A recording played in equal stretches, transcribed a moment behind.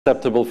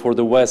acceptable for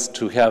the West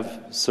to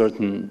have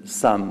some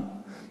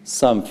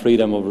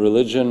freedom of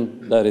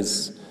religion.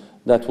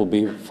 That will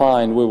be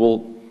fine.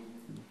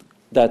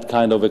 That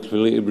kind of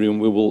equilibrium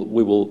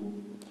we will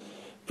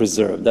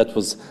preserve. That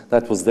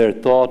was their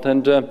thought,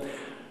 and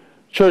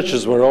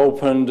churches were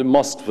opened,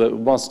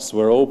 mosques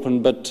were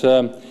open, but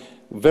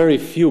very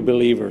few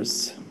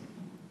believers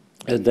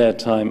at that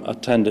time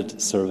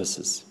attended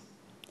services.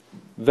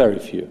 Very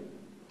few.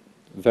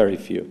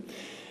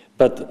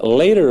 But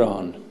later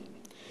on,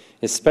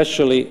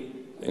 especially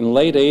in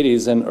late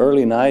 80s and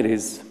early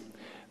 90s,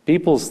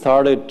 people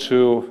started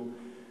to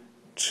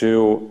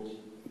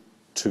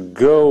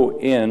go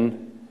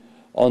in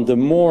on the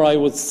more, I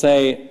would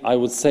say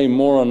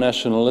more a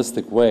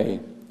nationalistic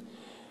way,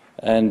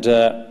 and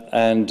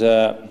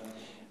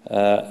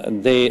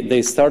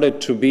they started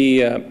to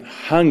be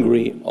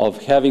hungry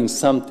of having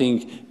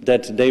something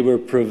that they were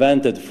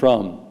prevented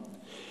from.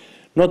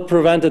 Not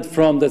prevented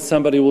from that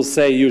somebody will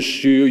say,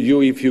 if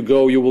you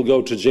go, you will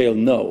go to jail.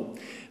 No,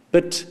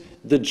 but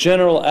the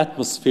general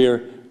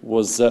atmosphere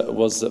was on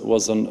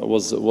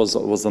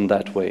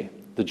that way.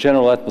 The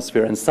general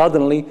atmosphere, and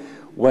suddenly,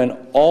 when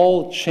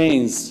all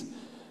chains,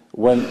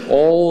 when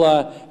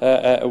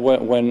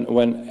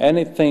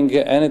anything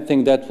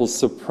that will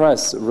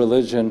suppress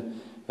religion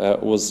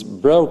was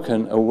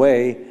broken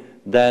away,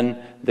 then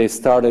they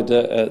started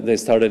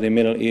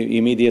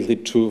immediately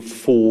to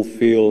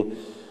fulfill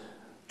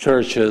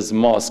churches,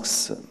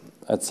 mosques,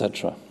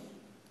 etc.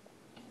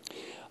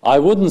 I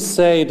wouldn't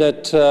say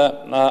that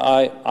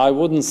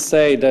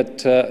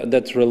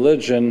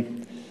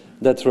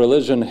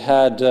religion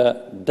had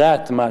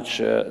that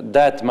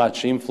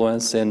much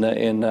influence in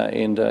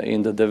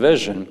the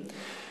division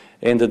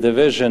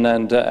and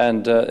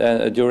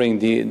during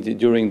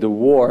the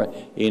war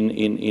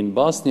in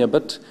Bosnia,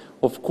 but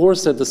of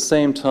course at the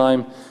same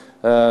time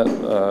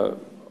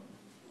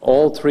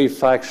all three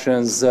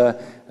factions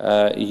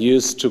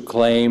used to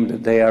claim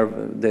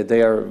that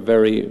they are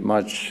very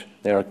much,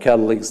 they are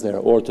Catholics, they are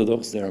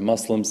Orthodox, they are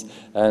Muslims,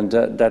 and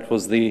that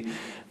was the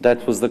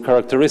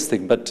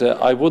characteristic. But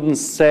I wouldn't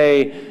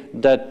say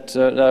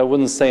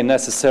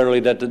necessarily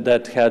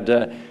that had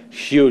a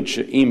huge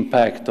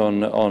impact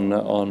on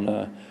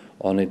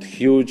it.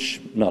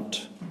 Huge,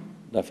 not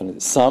definitely.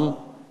 Some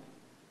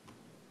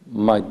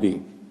might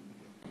be.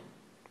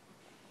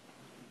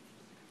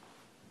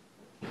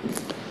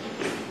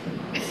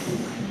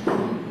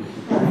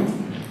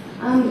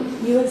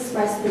 You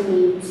expressed the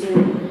need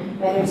to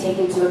better take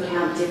into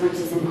account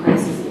differences in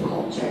crisis and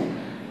culture.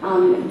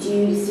 Do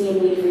you see a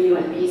need for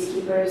UN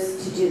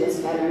peacekeepers to do this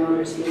better in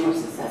order to be more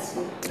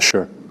successful?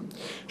 Sure.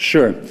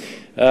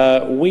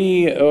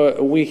 We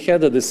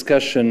had a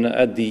discussion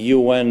at the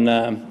UN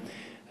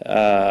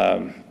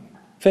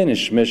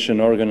Finnish mission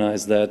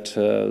organized that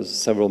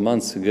several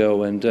months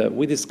ago, and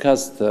we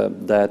discussed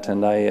that,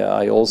 and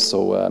I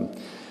also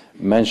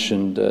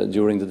mentioned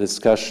during the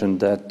discussion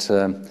that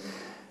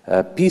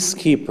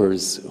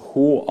peacekeepers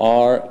who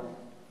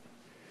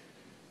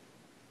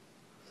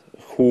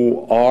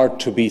are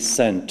to be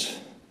sent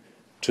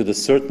to the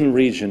certain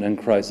region and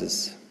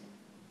crisis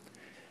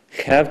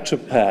have to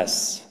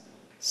pass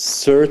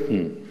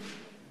certain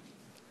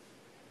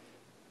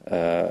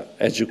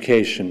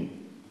education,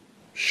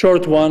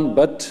 short one,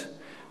 but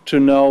to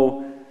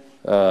know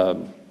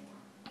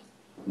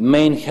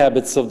main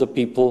habits of the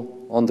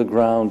people on the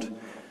ground,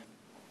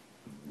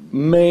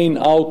 main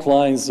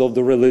outlines of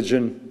the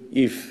religion,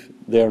 if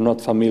they are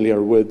not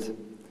familiar with,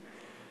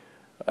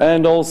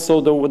 and also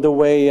the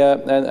way,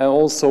 and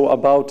also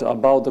about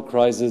the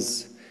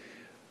crisis.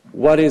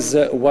 What is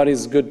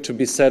good to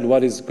be said?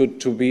 What is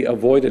good to be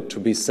avoided to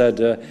be said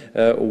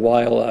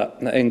while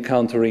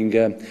encountering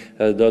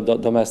the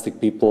domestic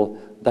people?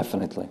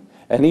 Definitely.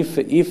 And if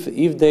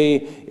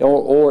they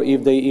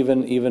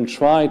even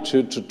try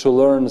to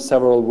learn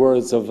several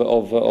words of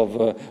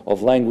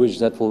language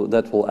that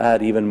will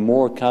add even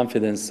more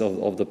confidence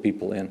of the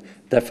people in,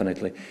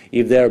 definitely.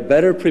 If they are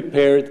better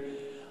prepared,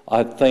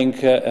 I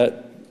think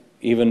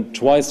even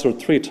twice or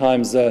three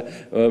times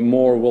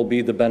more will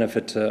be the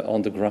benefit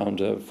on the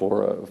ground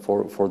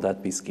for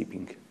that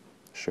peacekeeping.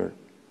 Sure.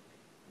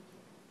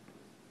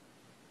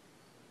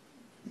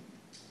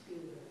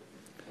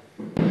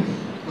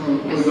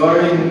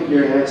 Regarding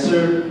your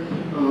answer,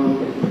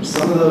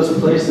 some of those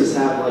places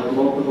have like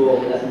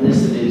multiple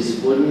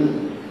ethnicities.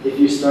 Wouldn't, if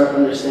you start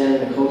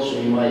understanding the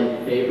culture, you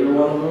might favor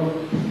one of them?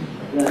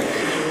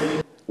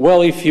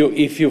 Well, if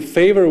you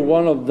favor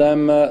one of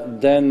them,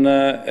 then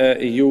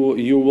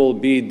you will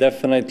be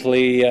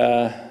definitely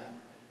a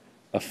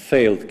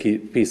failed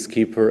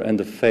peacekeeper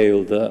and a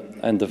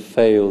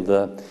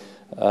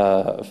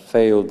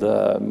failed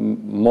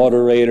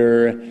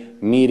moderator,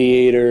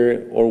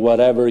 mediator, or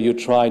whatever you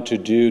try to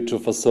do to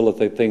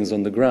facilitate things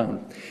on the ground.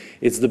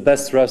 It's the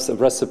best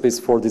recipes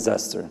for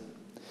disaster.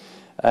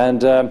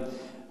 And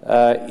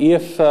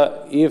if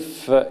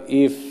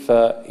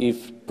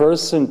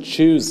person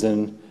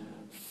chosen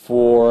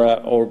for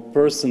or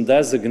person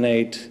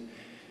designate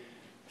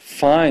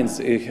finds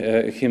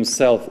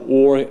himself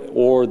or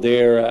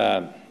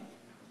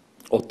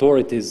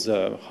authorities,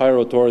 higher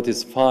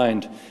authorities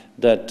find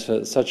that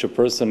such a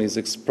person is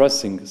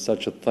expressing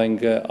such a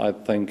thing, I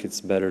think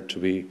it's better to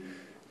be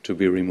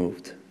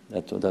removed.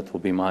 That will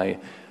be my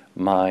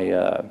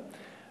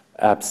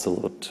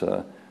absolute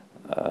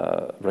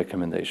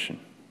recommendation.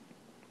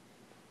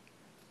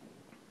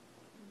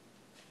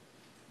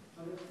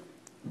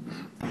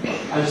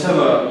 I just have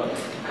a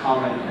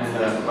comment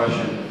and a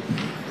question.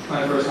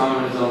 My first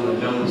comment is on the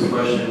gentleman's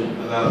question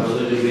about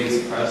religion being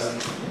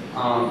suppressed.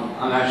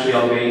 I'm actually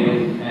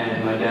Albanian,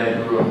 and my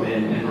dad grew up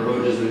in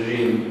Miloš's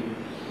regime.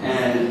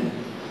 And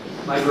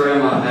my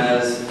grandma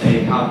has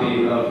a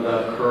copy of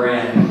the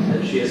Quran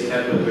that she has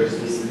kept with her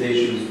since the day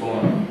she was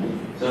born.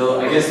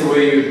 So I guess the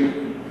way you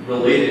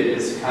relate it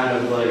is kind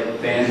of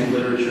like banned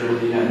literature in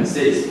the United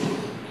States.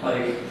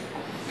 Like,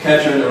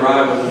 Catcher in the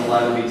Rye wasn't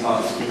allowed to be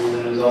taught in schools,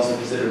 and it was also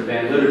considered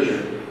banned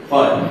literature.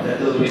 But that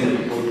doesn't mean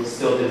that people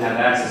still didn't have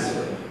access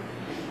to it.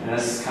 And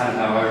that's kind of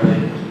how I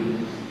relate it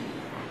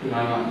in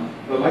my mind.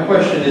 But my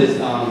question is,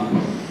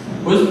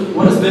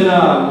 what has been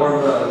more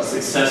of a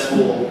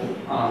successful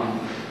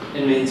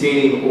in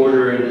maintaining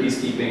order and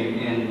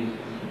peacekeeping in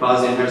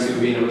Bosnia and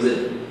Herzegovina? Was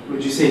it,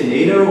 would you say,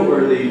 NATO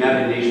or the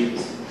United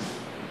Nations?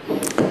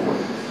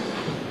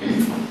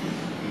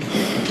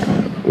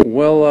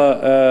 Well,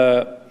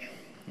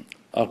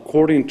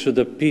 according to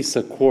the peace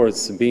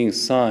accords being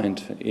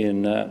signed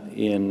in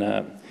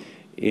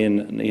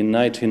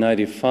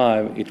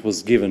 1995, it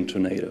was given to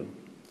NATO.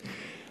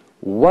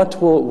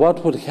 What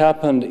would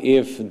happen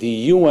if the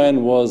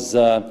UN was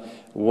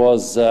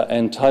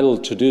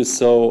entitled to do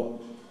so?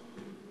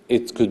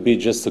 It could be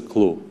just a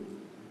clue.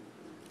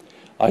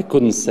 I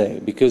couldn't say,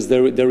 because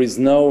there is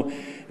no.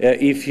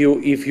 If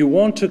you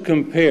want to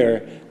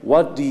compare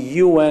what the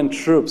UN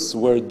troops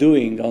were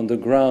doing on the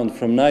ground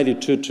from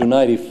 '92 to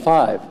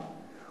 '95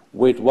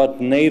 with what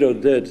NATO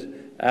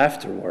did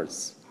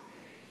afterwards,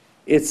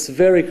 it's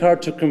very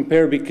hard to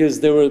compare because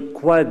there were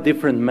quite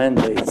different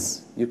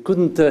mandates. You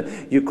couldn't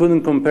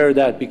compare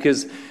that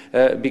because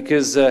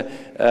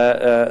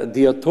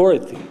the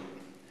authority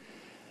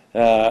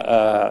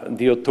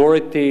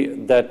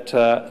that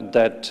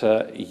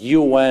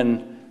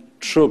UN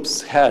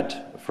troops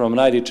had from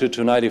 '92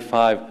 to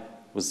 '95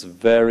 was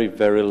very,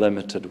 very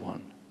limited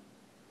one.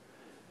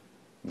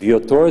 The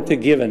authority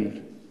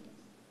given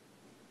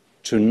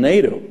to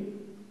NATO,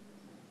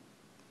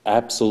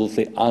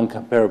 absolutely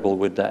uncomparable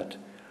with that.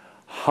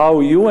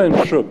 How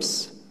UN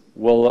troops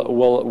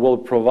will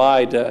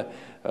provide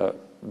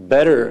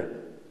better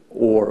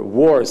or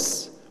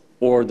worse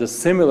or the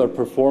similar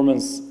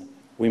performance,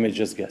 we may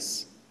just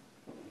guess.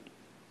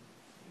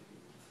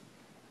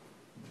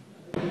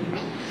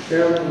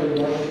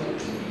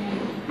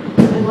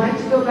 I'd like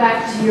to go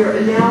back to your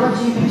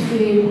analogy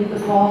between the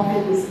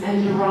Balkans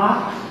and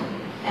Iraq.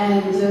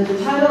 And the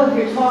title of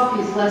your talk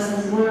is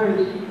Lessons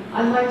Learned.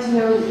 I'd like to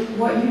know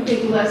what you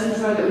think the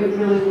lessons are that we've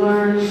really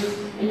learned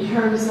in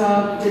terms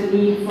of the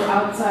need for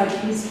outside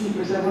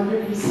peacekeepers. I wonder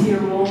if you see a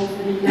role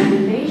for the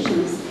United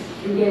Nations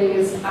in getting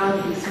us out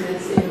of this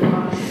mess in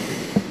Iraq.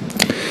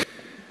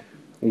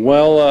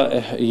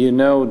 Well, you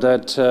know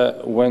that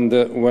when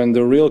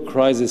the real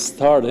crisis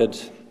started,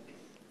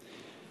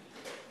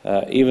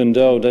 even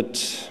though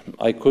that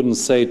I couldn't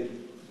say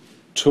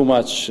too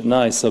much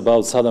nice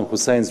about Saddam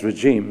Hussein's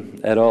regime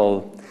at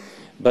all,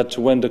 but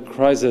when the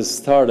crisis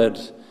started,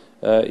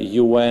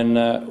 UN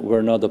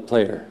were not a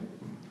player.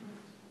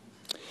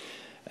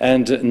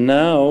 And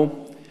now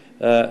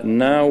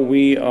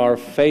we are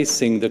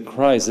facing the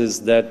crisis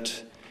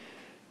that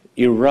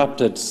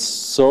erupted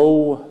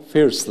so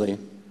fiercely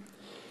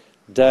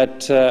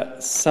that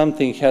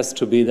something has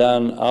to be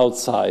done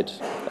outside.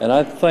 And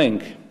I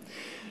think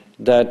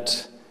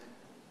that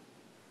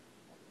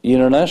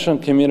international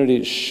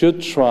community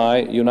should try,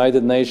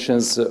 United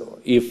Nations,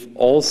 if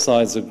all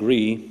sides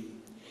agree,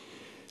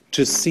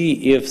 to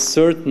see if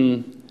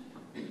certain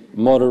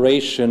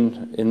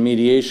moderation and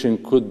mediation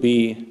could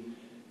be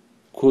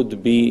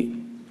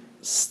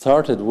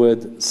started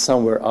with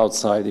somewhere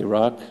outside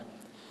Iraq,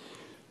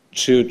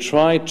 to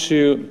try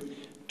to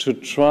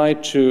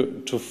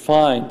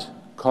find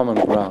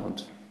common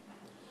ground.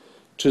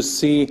 To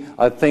see,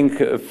 I think,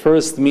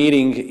 first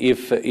meeting,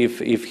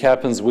 if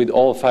happens with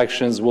all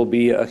factions, will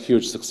be a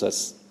huge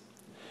success.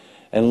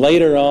 And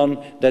later on,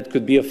 that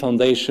could be a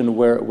foundation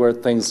where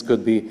things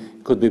could be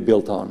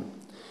built on.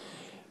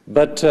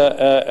 But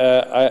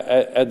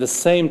at the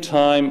same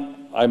time,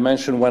 I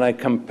mentioned when I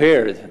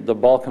compared the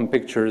Balkan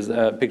picture,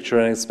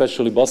 and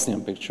especially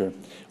Bosnian picture,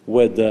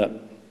 with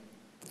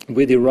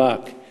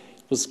Iraq,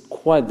 it was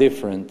quite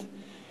different.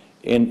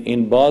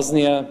 In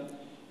Bosnia,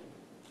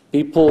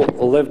 people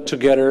lived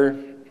together,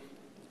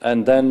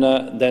 and then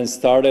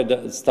started the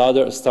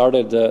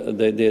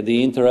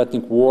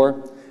interethnic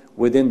war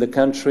within the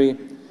country,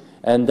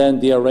 and then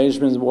the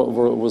arrangement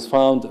was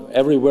found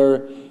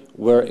everywhere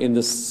were in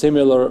the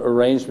similar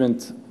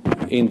arrangement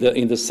in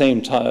the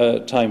same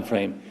time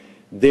frame.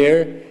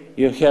 There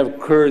you have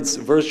Kurds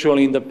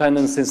virtually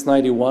independent since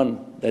 '91.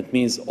 That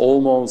means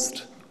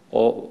almost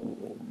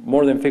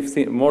more than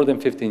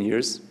 15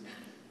 years.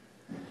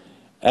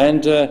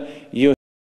 And you